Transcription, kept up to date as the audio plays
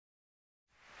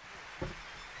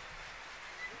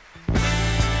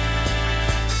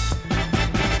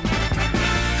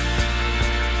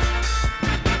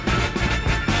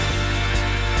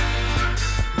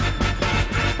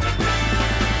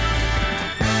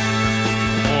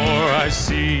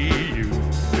see you,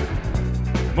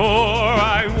 more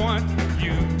I want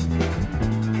you.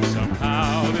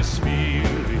 Somehow this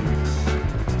feeling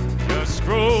just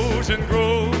grows and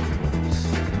grows.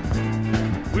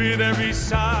 With every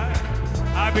sigh,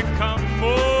 I become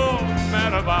more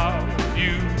mad about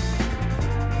you,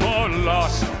 more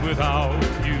lost without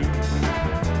you.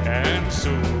 And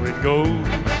so it goes.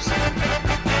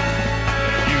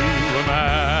 Can you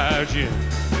imagine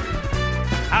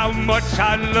how much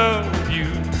I love you?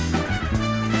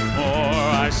 More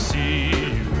I see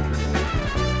you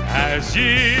as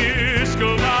years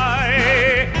go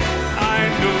by. I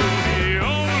know the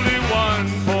only one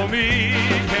for me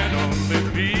can only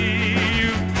be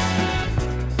you.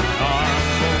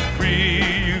 Arms won't free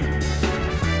you,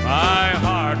 my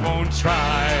heart won't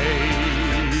try.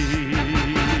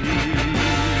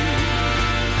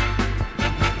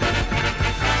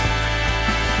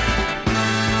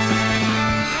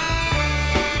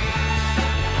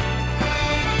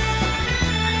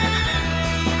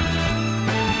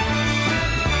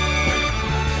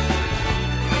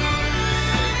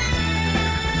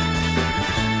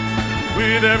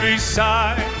 With every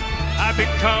sigh, I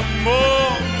become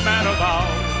more mad about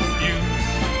you,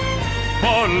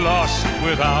 more lost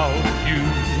without you.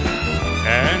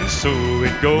 And so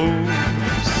it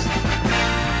goes.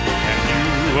 Can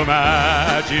you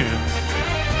imagine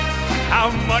how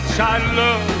much I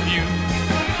love you?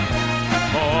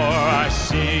 More I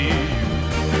see you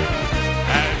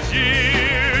as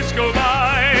years go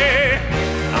by.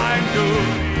 I know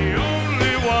the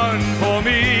only one for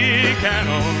me can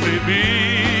only be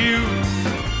you.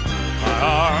 My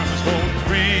arms won't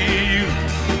free you,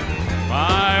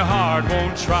 my heart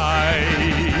won't try.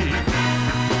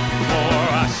 The more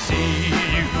I see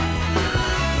you,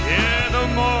 yeah, the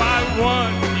more I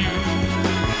want you.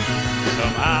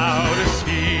 Somehow this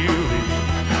feeling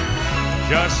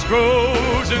just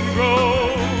grows and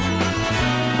grows.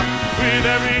 With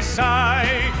every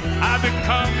sigh, I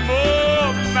become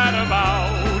more mad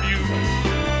about